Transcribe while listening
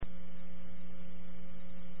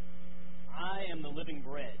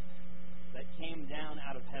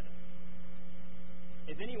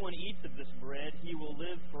eats of this bread, he will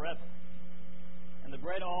live forever. And the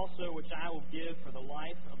bread also which I will give for the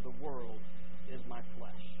life of the world is my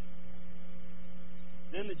flesh."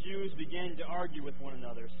 Then the Jews began to argue with one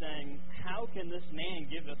another, saying, "How can this man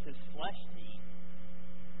give us his flesh to eat?"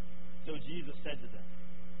 So Jesus said to them,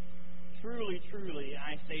 "Truly, truly,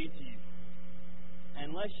 I say to you,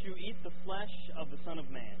 unless you eat the flesh of the Son of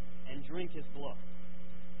Man and drink his blood,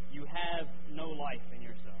 you have no life in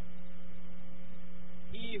yourself.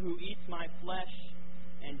 He who eats my flesh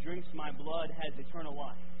and drinks my blood has eternal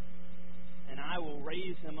life, and I will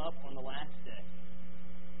raise him up on the last day.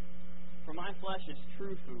 For my flesh is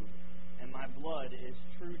true food, and my blood is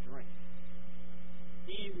true drink.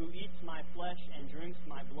 He who eats my flesh and drinks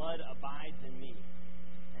my blood abides in me,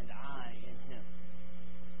 and I in him.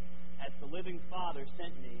 As the living Father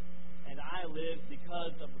sent me, and I live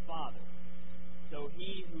because of the Father, so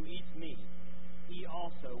he who eats me, he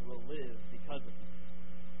also will live because of me.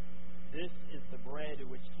 This is the bread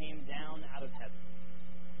which came down out of heaven,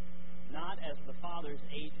 not as the fathers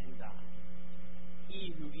ate and died.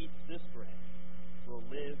 He who eats this bread will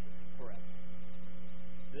live forever."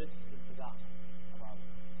 This is the gospel of our Lord.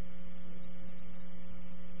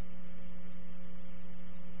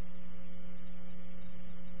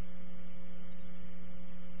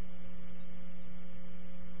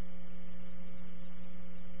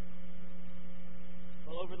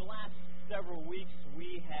 Well, over the last several weeks,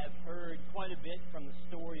 we have heard quite a bit from the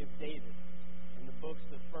story of David in the books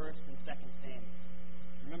of 1st and 2nd Samuel.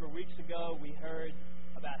 Remember, weeks ago, we heard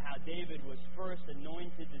about how David was first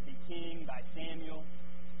anointed to be king by Samuel,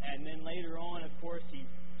 and then later on, of course, he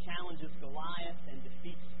challenges Goliath and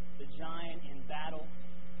defeats the giant in battle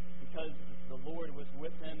because the Lord was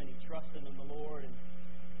with him and he trusted in the Lord. And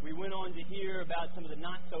we went on to hear about some of the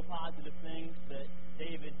not-so-positive things that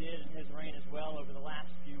David did in his reign as well over the last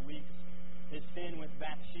few weeks. His sin with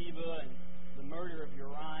Bathsheba and the murder of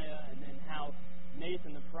Uriah, and then how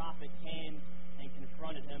Nathan the prophet came and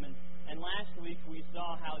confronted him. And last week we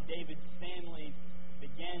saw how David's family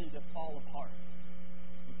began to fall apart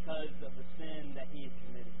because of the sin that he had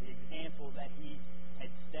committed, the example that he had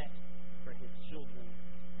set for his children,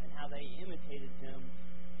 and how they imitated him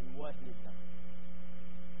in what he had done.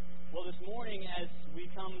 Well, this morning, as we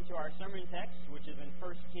come to our sermon text, which is in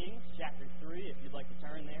 1 Kings chapter 3, if you'd like to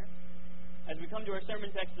turn there. As we come to our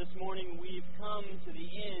sermon text this morning, we've come to the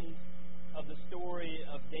end of the story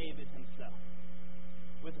of David himself.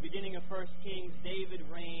 With the beginning of 1 Kings, David's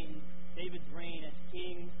reign as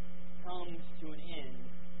king comes to an end,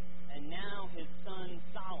 and now his son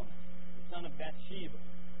Solomon, the son of Bathsheba,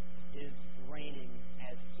 is reigning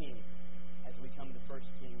as king as we come to 1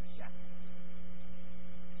 Kings chapter.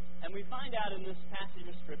 And we find out in this passage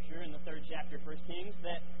of Scripture, in the 3rd chapter of 1 Kings,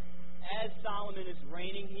 that as Solomon is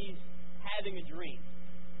reigning, he's having a dream.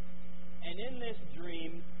 And in this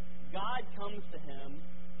dream, God comes to him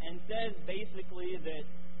and says basically that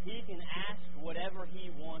he can ask whatever he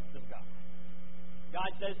wants of God. God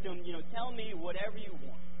says to him, tell me whatever you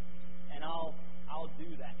want, and I'll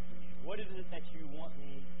do that for you. What is it that you want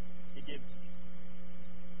me to give to you?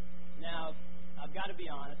 Now, I've got to be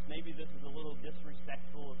honest, maybe this is a little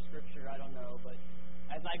disrespectful of Scripture, I don't know, but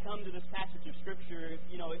as I come to this passage of Scripture,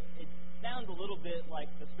 it sounds a little bit like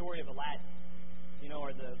the story of Aladdin,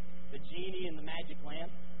 or the genie and the magic lamp.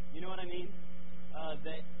 You know what I mean?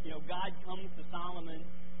 That God comes to Solomon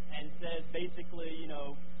and says basically,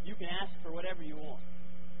 you can ask for whatever you want.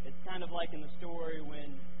 It's kind of like in the story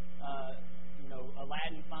when,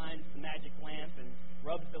 Aladdin finds the magic lamp and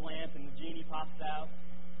rubs the lamp and the genie pops out,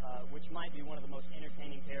 which might be one of the most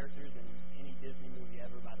entertaining characters in any Disney movie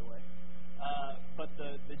ever, by the way. But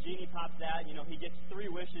the genie pops out, he gets 3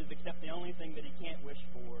 wishes, except the only thing that he can't wish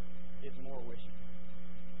for is more wishes.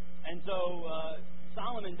 And so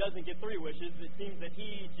Solomon doesn't get 3 wishes. It seems that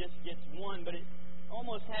he just gets 1, but it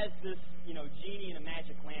almost has this, genie in a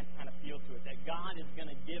magic lamp kind of feel to it, that God is going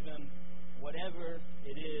to give him whatever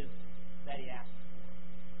it is that he asks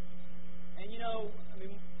for. And,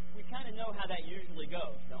 we kind of know how that usually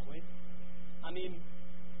goes, don't we?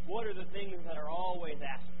 What are the things that are always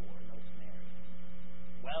asked for in those scenarios?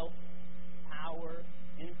 Wealth, power,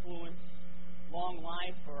 influence, long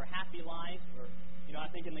life, or a happy life, or, I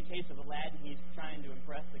think in the case of Aladdin, he's trying to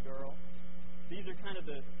impress the girl. These are kind of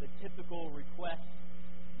the typical requests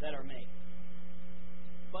that are made.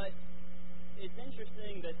 But it's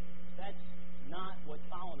interesting that that's not what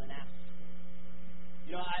Solomon asks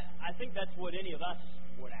for. I think that's what any of us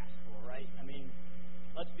would ask for, right?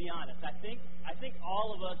 Let's be honest. I think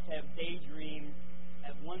all of us have daydreamed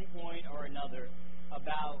at one point or another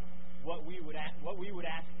about what we would ask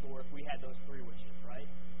for if we had those 3 wishes, right?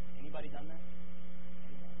 Anybody done that?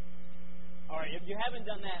 Anybody? All right, if you haven't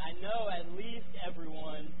done that, I know at least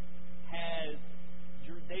everyone has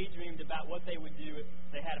daydreamed about what they would do if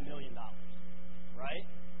they had $1 million, right?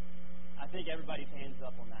 I think everybody's hands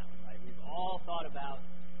up on that one, right? We've all thought about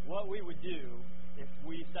what we would do if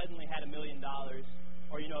we suddenly had $1 million,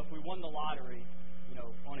 or, if we won the lottery,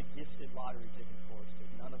 on a gifted lottery ticket, of course,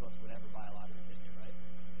 because none of us would ever buy a lottery ticket, right?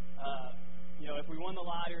 If we won the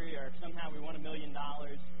lottery or if somehow we won $1 million,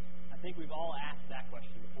 I think we've all asked that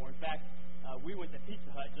question before. In fact, we went to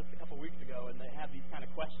Pizza Hut just a couple weeks ago, and they have these kind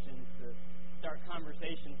of questions to start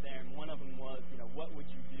conversations there, and one of them was, what would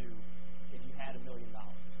you do if you had $1 million?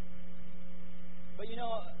 But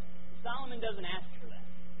Solomon doesn't ask for that.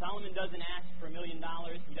 Solomon doesn't ask for $1 million.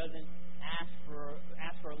 He doesn't ask for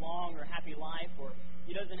a long or happy life, or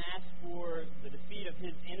he doesn't ask for the defeat of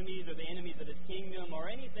his enemies or the enemies of his kingdom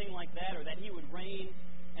or anything like that, or that he would reign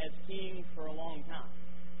as king for a long time.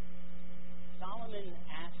 Solomon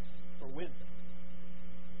asks for wisdom.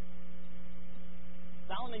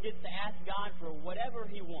 Solomon gets to ask God for whatever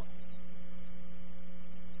he wants.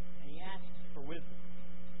 And he asks for wisdom.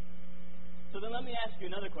 So then let me ask you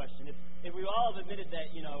another question. If we all have admitted that,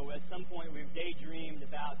 at some point we've daydreamed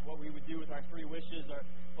about what we would do with our 3 wishes or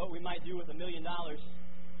what we might do with $1 million,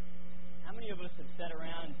 how many of us have sat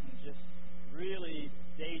around and just really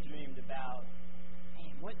daydreamed about,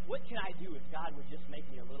 man, what could I do if God would just make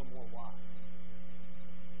me a little more wise?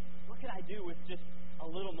 What could I do with just a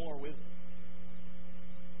little more wisdom?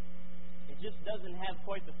 It just doesn't have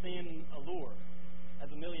quite the same allure as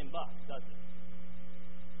 $1 million, does it?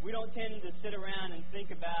 We don't tend to sit around and think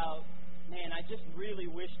about, man, I just really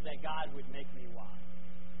wish that God would make me wise.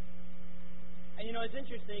 And it's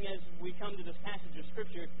interesting as we come to this passage of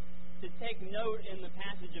Scripture to take note in the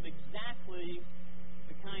passage of exactly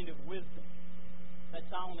the kind of wisdom that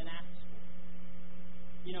Solomon asks for.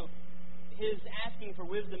 His asking for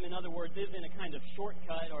wisdom, in other words, isn't a kind of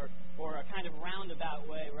shortcut or a kind of roundabout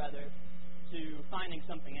way, rather, to finding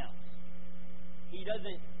something else. He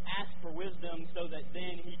doesn't ask for wisdom so that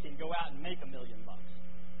then he can go out and make $1 million.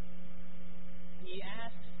 He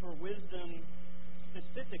asks for wisdom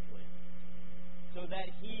specifically so that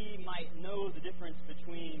he might know the difference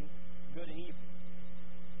between good and evil,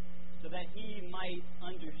 so that he might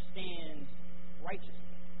understand righteousness.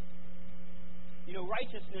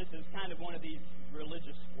 Righteousness is kind of one of these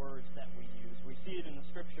religious words that we use. We see it in the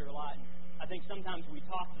Scripture a lot, and I think sometimes we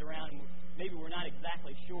toss it around and maybe we're not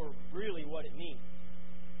exactly sure really what it means.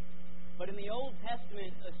 But in the Old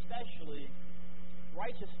Testament especially,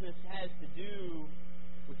 righteousness has to do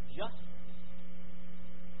with justice.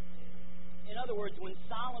 In other words, when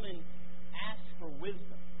Solomon asks for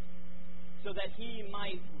wisdom so that he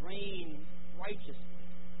might reign righteously,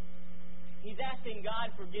 he's asking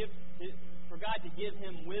God for God to give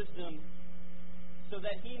him wisdom so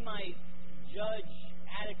that he might judge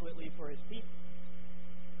adequately for his people,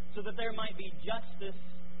 so that there might be justice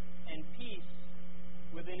and peace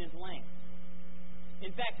within his land.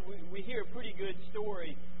 In fact, we hear a pretty good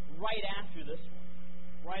story right after this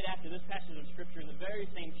one, right after this passage of Scripture in the very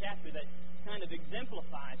same chapter that kind of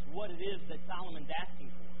exemplifies what it is that Solomon's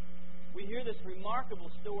asking for. We hear this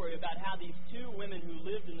remarkable story about how these 2 women who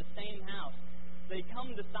lived in the same house, they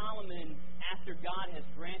come to Solomon after God has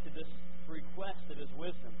granted this request of his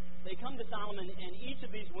wisdom. They come to Solomon, and each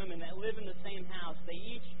of these women that live in the same house, they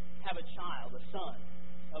each have a child, a son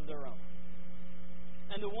of their own.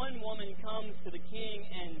 And the one woman comes to the king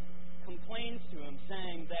and complains to him,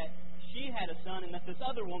 saying that she had a son and that this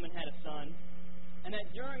other woman had a son, and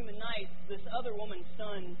that during the night, this other woman's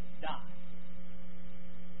son died.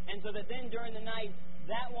 And so that then during the night,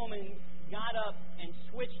 that woman got up and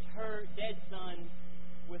switched her dead son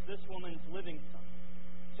with this woman's living son,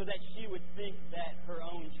 so that she would think that her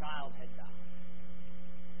own child had died.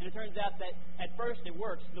 And it turns out that at first it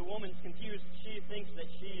works. The woman's confused. She thinks that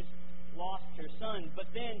she's lost her son. But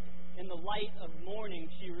then, in the light of morning,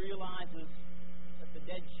 she realizes that the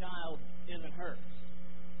dead child isn't hers.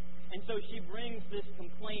 And so she brings this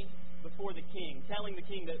complaint before the king, telling the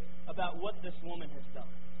king about what this woman has done.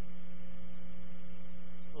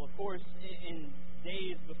 Well, of course, in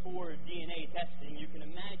days before DNA testing, you can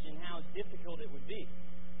imagine how difficult it would be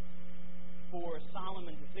for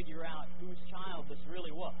Solomon to figure out whose child this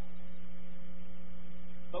really was.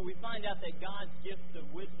 But we find out that God's gift of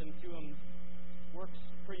wisdom to him works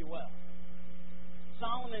pretty well.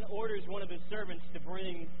 Solomon orders one of his servants to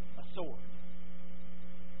bring a sword.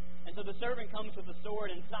 And so the servant comes with a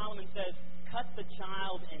sword, and Solomon says, "Cut the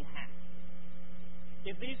child in half."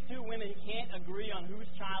 If these 2 women can't agree on whose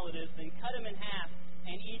child it is, then cut them in half,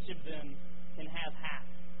 and each of them can have half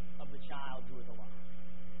of the child who is alive.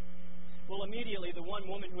 Well, immediately the one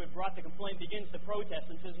woman who had brought the complaint begins to protest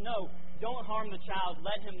and says, "No, don't harm the child.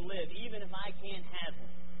 Let him live. Even if I can't have him,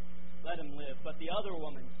 let him live." But the other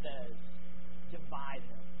woman says, "Divide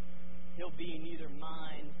him. He'll be neither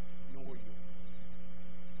mine nor yours."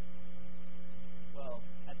 Well,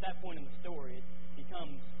 at that point in the story, it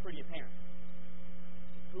becomes pretty apparent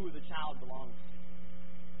who the child belongs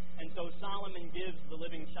to. And so Solomon gives the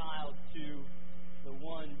living child to the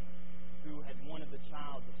one who had wanted the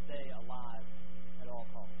child to stay alive at all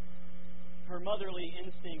costs. Her motherly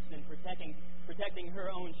instincts in protecting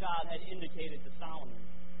her own child had indicated to Solomon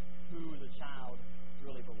who the child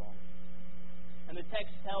really belonged to. And the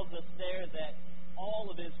text tells us there that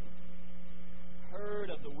all of Israel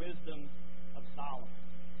heard of the wisdom of Solomon,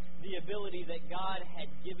 the ability that God had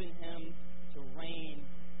given him to reign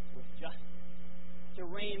with justice, to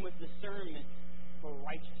reign with discernment for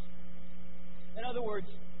righteousness. In other words,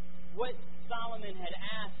 what Solomon had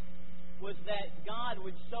asked was that God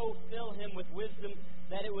would so fill him with wisdom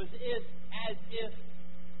that it was as if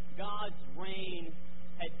God's reign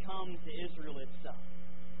had come to Israel itself.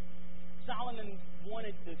 Solomon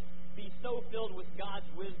wanted to be so filled with God's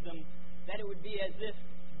wisdom that it would be as if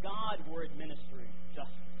God were administering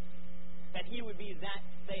justice, that he would be that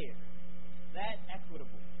fair, that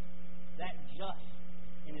equitable, that just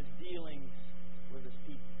in his dealings with his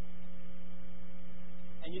people.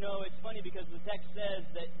 And you know, it's funny because the text says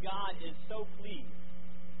that God is so pleased.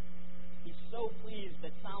 He's so pleased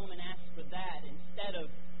that Solomon asks for that instead of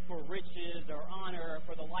for riches or honor or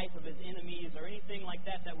for the life of his enemies or anything like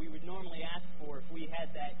that that we would normally ask for if we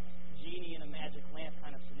had that genie in a magic lamp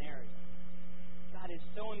kind of scenario. God is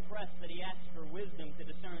so impressed that he asks for wisdom to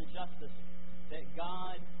discern justice that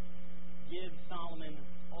God gives Solomon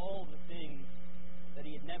all the things that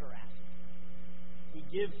he had never asked. He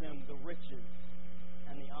gives him the riches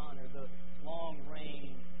and the honor, the long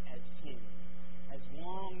reign as king. As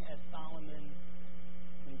long as Solomon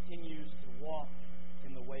continues to walk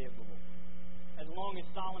in the way of the Lord. As long as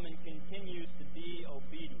Solomon continues to be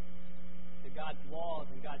obedient to God's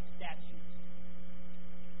laws and God's statutes,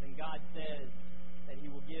 then God says that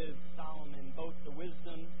he will give Solomon both the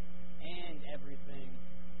wisdom and everything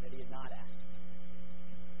that he had not asked.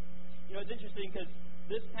 You know, it's interesting because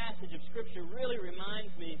this passage of Scripture really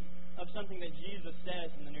reminds me of something that Jesus says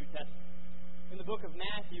in the New Testament. In the book of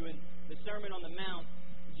Matthew, in the Sermon on the Mount,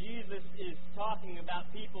 Jesus is talking about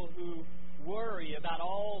people who worry about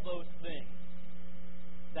all those things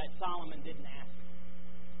that Solomon didn't ask.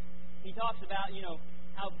 He talks about,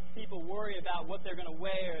 how people worry about what they're going to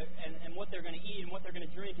wear and what they're going to eat and what they're going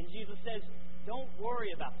to drink. And Jesus says, don't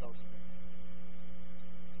worry about those things.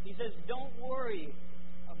 He says, don't worry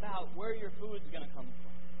about where your food's going to come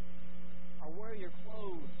from or where your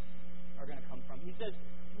clothes are going to come from. He says,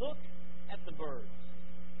 look at the birds.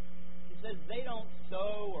 He says, they don't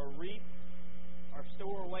sow or reap or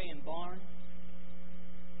store away in barns,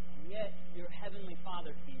 and yet your heavenly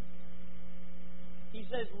Father feeds them. He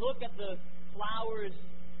says, look at the flowers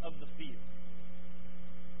of the field.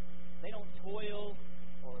 They don't toil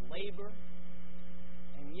or labor,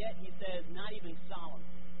 and yet, he says, not even Solomon,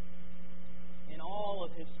 in all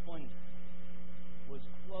of his splendor, was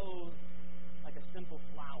clothed like a simple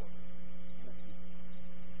flower in a field.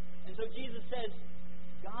 And so Jesus says,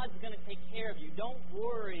 God's going to take care of you. Don't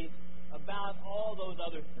worry about all those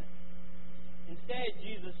other things. Instead,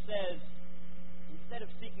 Jesus says, instead of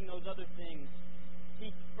seeking those other things,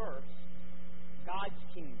 seek first God's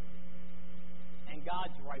kingdom and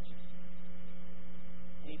God's righteousness.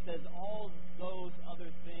 And he says all those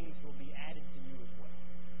other things will be added to you as well.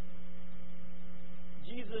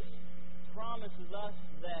 Jesus promises us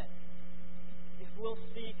that if we'll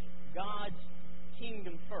seek God's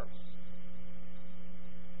kingdom first,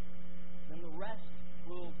 then the rest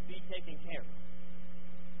will be taken care of.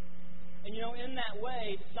 And in that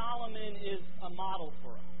way, Solomon is a model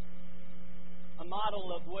for us. A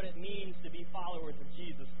model of what it means to be followers of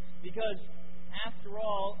Jesus. Because, after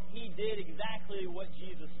all, he did exactly what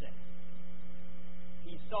Jesus said.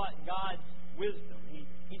 He sought God's wisdom.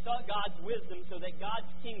 He sought God's wisdom so that God's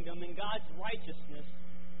kingdom and God's righteousness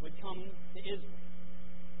would come to Israel.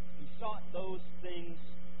 He sought those things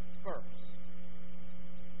first.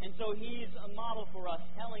 And so he's a model for us,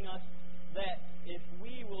 telling us that if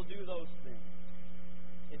we will do those things,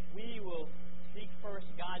 if we will seek first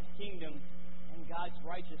God's kingdom and God's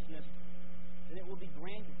righteousness, then it will be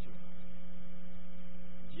granted to us.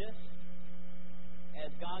 Just as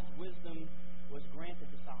God's wisdom was granted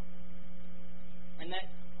to Solomon. And that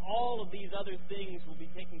all of these other things will be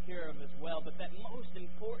taken care of as well, but that most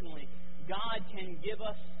importantly, God can give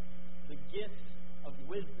us the gift of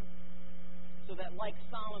wisdom so so that, like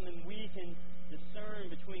Solomon, we can discern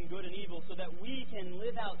between good and evil, so that we can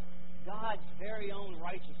live out God's very own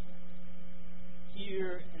righteousness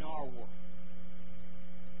here in our world.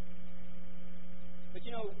 But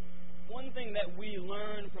one thing that we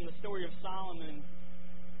learn from the story of Solomon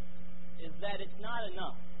is that it's not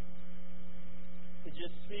enough to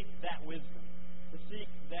just seek that wisdom, to seek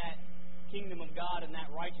that kingdom of God and that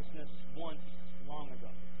righteousness once long ago.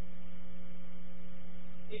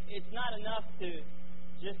 It's not enough to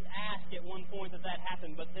just ask at one point that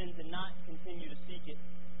happened, but then to not continue to seek it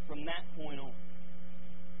from that point on.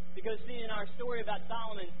 Because, see, in our story about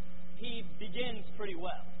Solomon, he begins pretty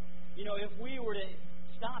well. If we were to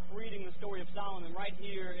stop reading the story of Solomon right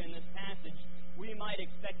here in this passage, we might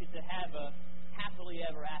expect it to have a happily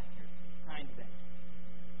ever after kind of ending.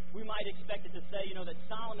 We might expect it to say, that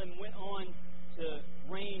Solomon went on to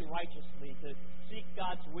reign righteously, to seek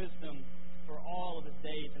God's wisdom for all of his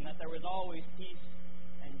days, and that there was always peace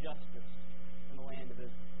and justice in the land of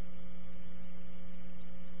Israel.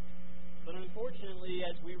 But unfortunately,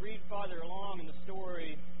 as we read farther along in the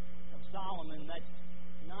story of Solomon, that's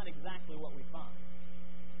not exactly what we find.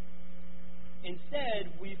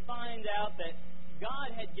 Instead, we find out that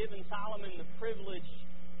God had given Solomon the privilege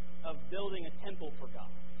of building a temple for God.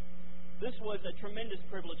 This was a tremendous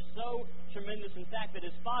privilege, so tremendous, in fact, that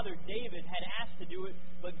his father David had asked to do it,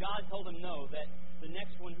 but God told him no, that the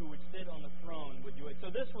next one who would sit on the throne would do it.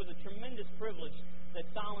 So this was a tremendous privilege that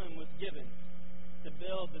Solomon was given to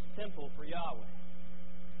build this temple for Yahweh.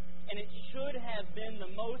 And it should have been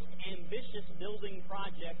the most ambitious building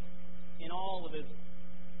project in all of Israel.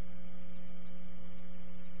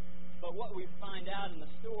 But what we find out in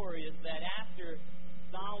the story is that after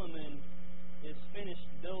Solomon is finished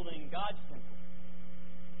building God's temple,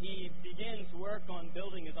 he begins work on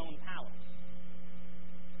building his own palace.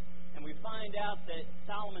 And we find out that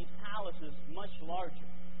Solomon's palace is much larger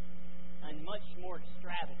and much more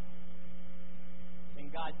extravagant than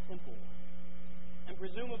God's temple was. And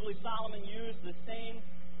presumably Solomon used the same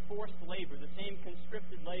forced labor, the same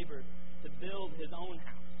conscripted labor to build his own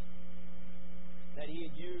house that he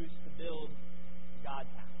had used to build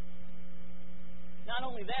God's house. Not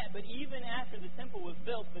only that, but even after the temple was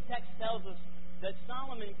built, the text tells us that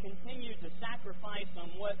Solomon continued to sacrifice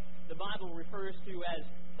on what the Bible refers to as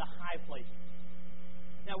the high places.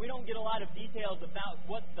 Now, we don't get a lot of details about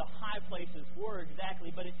what the high places were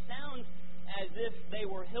exactly, but it sounds as if they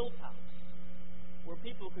were hilltops where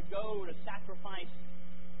people could go to sacrifice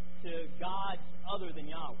to gods other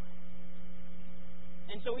than Yahweh.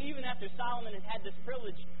 And so even after Solomon had this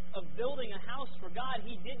privilege of building a house for God,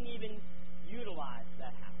 he didn't even utilize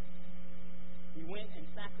that house. He went and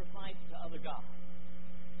sacrificed to other gods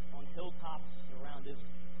on hilltops around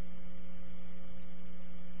Israel.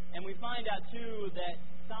 And we find out, too, that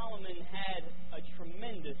Solomon had a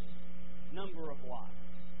tremendous number of wives.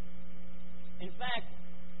 In fact,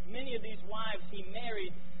 many of these wives he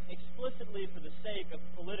married explicitly for the sake of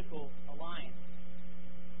political alliance.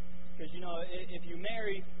 Because, if you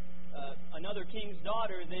marry another king's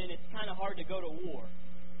daughter, then it's kind of hard to go to war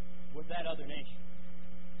with that other nation.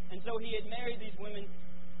 And so he had married these women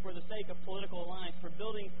for the sake of political alliance, for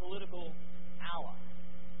building political allies.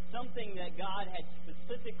 Something that God had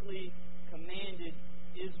specifically commanded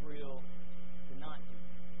Israel to not do.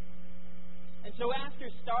 And so after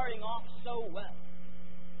starting off so well,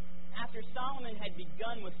 after Solomon had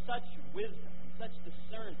begun with such wisdom and such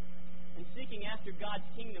discernment and seeking after God's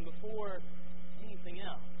kingdom before anything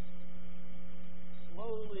else,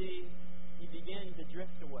 slowly he began to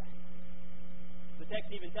drift away. The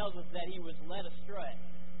text even tells us that he was led astray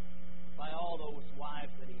by all those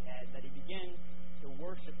wives that he had, that he began to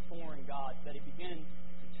worship foreign gods, that he began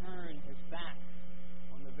to turn his back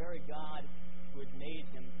on the very God who had made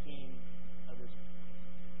him king of Israel.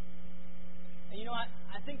 And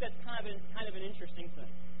I think that's kind of an interesting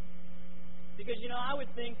thing. Because, I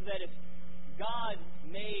would think that if God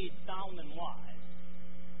made Solomon wise,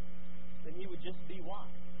 then he would just be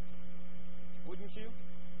wise. Wouldn't you?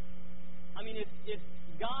 I mean, if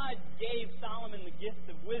God gave Solomon the gift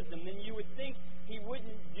of wisdom, then you would think he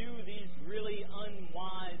wouldn't do these really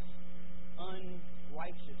unwise,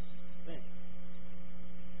 unrighteous things.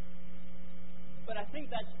 But I think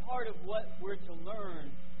that's part of what we're to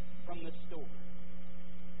learn from this story.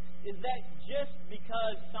 Is that just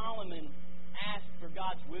because Solomon asked for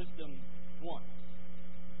God's wisdom once,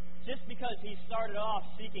 just because he started off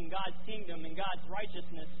seeking God's kingdom and God's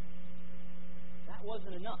righteousness, that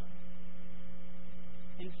wasn't enough.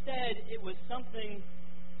 Instead, it was something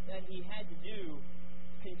that he had to do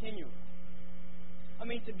continually. I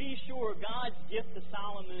mean, to be sure, God's gift to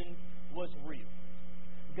Solomon was real.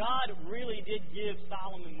 God really did give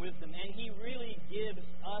Solomon wisdom, and He really gives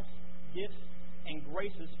us gifts and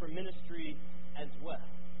graces for ministry as well.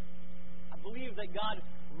 I believe that God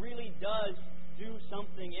really does do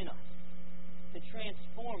something in us to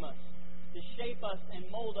transform us, to shape us and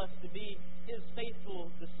mold us to be His faithful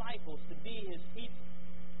disciples, to be His people.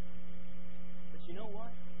 But you know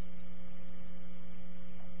what?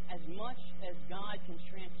 As much as God can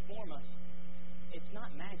transform us, it's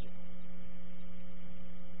not magical.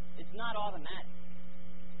 It's not automatic.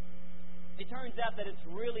 It turns out that it's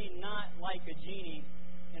really not like a genie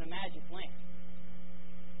in a magic lamp.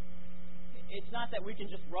 It's not that we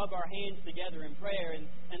can just rub our hands together in prayer and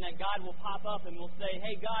that God will pop up and will say,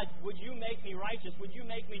 hey, God, would you make me righteous? Would you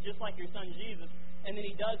make me just like your Son Jesus? And then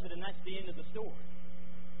He does it, and that's the end of the story.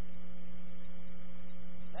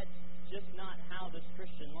 That's just not how this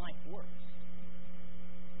Christian life works.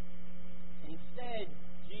 Instead,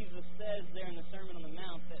 Jesus says there in the Sermon on the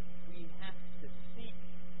Mount that we have to seek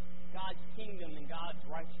God's kingdom and God's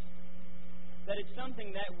righteousness. That it's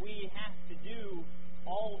something that we have to do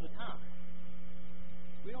all the time.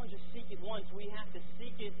 We don't just seek it once, we have to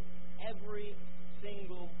seek it every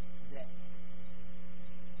single day.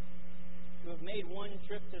 To have made one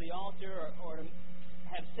trip to the altar or to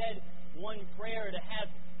have said one prayer, to have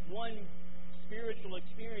one spiritual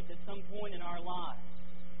experience at some point in our lives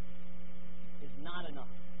is not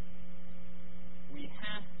enough. We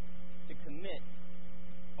have to commit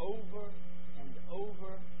over and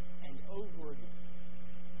over and over again.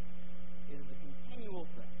 It is a continual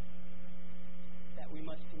thing that we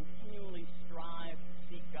must continually strive to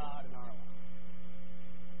seek God in our lives.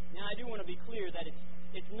 Now, I do want to be clear that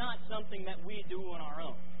it's not something that we do on our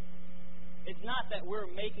own. It's not that we're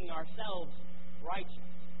making ourselves righteous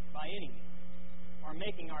by any means, or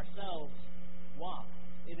making ourselves wise.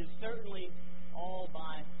 It is certainly all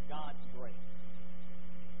by God's grace.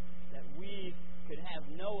 That we could have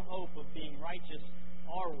no hope of being righteous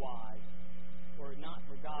or wise were it not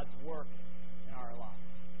for God's work in our lives.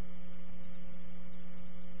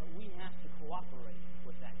 But we have to cooperate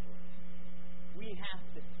with that grace. We have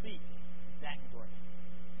to seek that grace.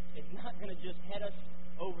 It's not going to just head us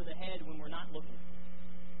over the head when we're not looking for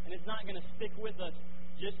it. And it's not going to stick with us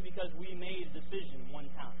just because we made a decision one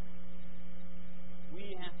time.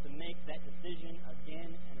 We have to make that decision again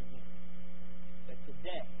and again. That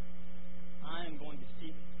today, I am going to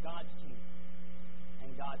seek God's kingdom and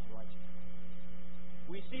God's righteousness.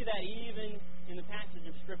 We see that even in the passage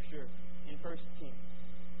of Scripture in 1 Kings.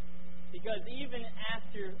 Because even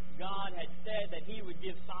after God had said that He would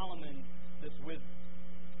give Solomon this wisdom,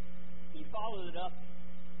 He followed it up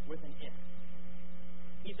with an if.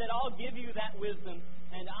 He said, I'll give you that wisdom,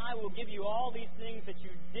 and I will give you all these things that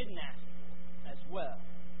you didn't ask for as well,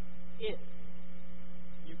 if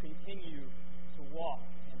you continue to walk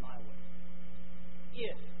in my way.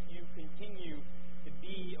 If you continue to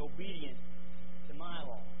be obedient to my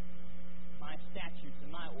law, my statutes,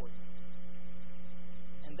 and my ordinances.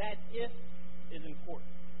 And that if is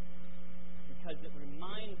important, because it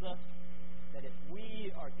reminds us that if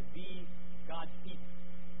we are to be God's people,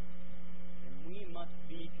 then we must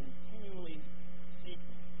be continually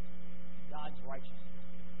seeking God's righteousness,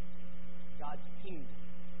 God's kingdom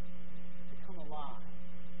to come alive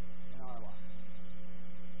in our lives.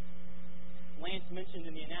 Lance mentioned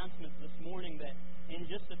in the announcements this morning that in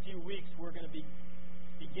just a few weeks we're going to be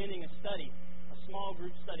beginning a study, a small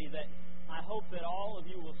group study that I hope that all of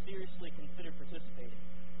you will seriously consider participating,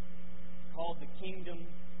 called the Kingdom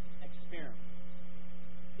Experiment.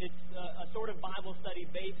 It's a sort of Bible study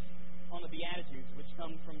based on the Beatitudes, which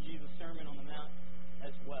come from Jesus' Sermon on the Mount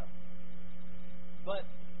as well. But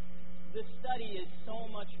this study is so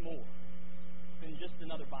much more than just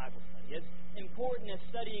another Bible study. As important as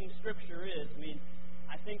studying Scripture is,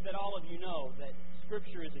 I think that all of you know that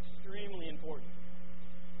Scripture is extremely important.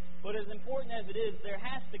 But as important as it is, there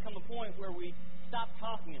has to come a point where we stop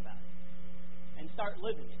talking about it and start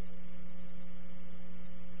living it.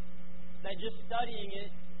 That just studying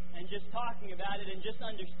it and just talking about it and just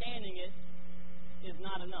understanding it is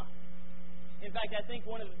not enough. In fact, I think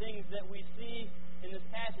one of the things that we see in this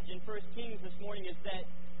passage in 1 Kings this morning is that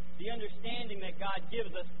the understanding that God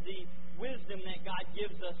gives us, the wisdom that God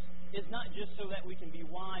gives us, is not just so that we can be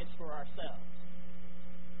wise for ourselves,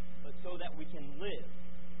 but so that we can live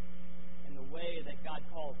in the way that God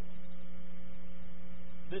calls us.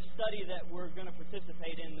 This study that we're going to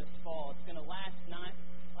participate in this fall, it's going to last 9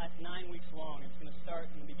 weeks long. It's going to start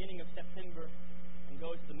in the beginning of September and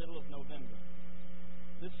go to the middle of November.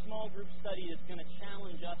 This small group study is going to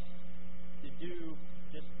challenge us to do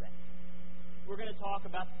just that. we're going to talk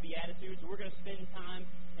about the Beatitudes. We're going to spend time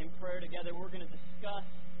in prayer together. We're going to discuss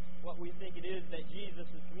what we think it is that Jesus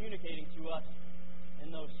is communicating to us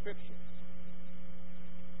in those Scriptures.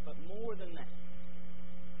 But more than that,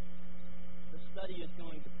 the study is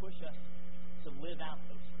going to push us to live out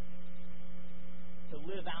those Scriptures, to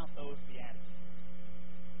live out those Beatitudes,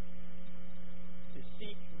 to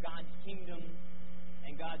seek God's kingdom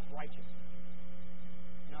and God's righteousness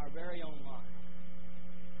in our very own lives,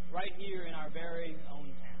 right here in our very own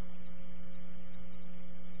town,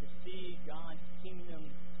 to see God's kingdom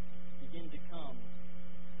begin to come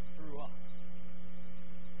through us.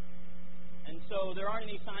 And so there aren't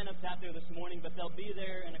any sign-ups out there this morning, but they'll be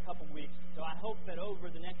there in a couple weeks. So I hope that over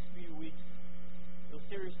the next few weeks, you'll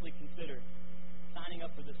seriously consider signing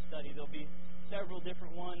up for this study. There'll be several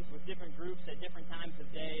different ones with different groups at different times of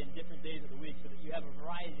day and different days of the week so that you have a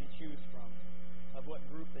variety to choose from of what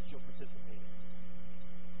group that you'll participate in.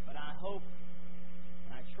 But I hope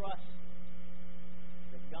and I trust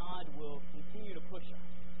that God will continue to push us,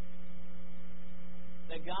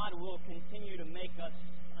 that God will continue to make us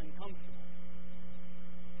uncomfortable,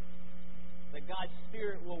 that God's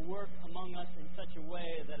Spirit will work among us in such a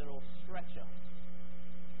way that it will stretch us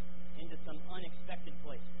into some unexpected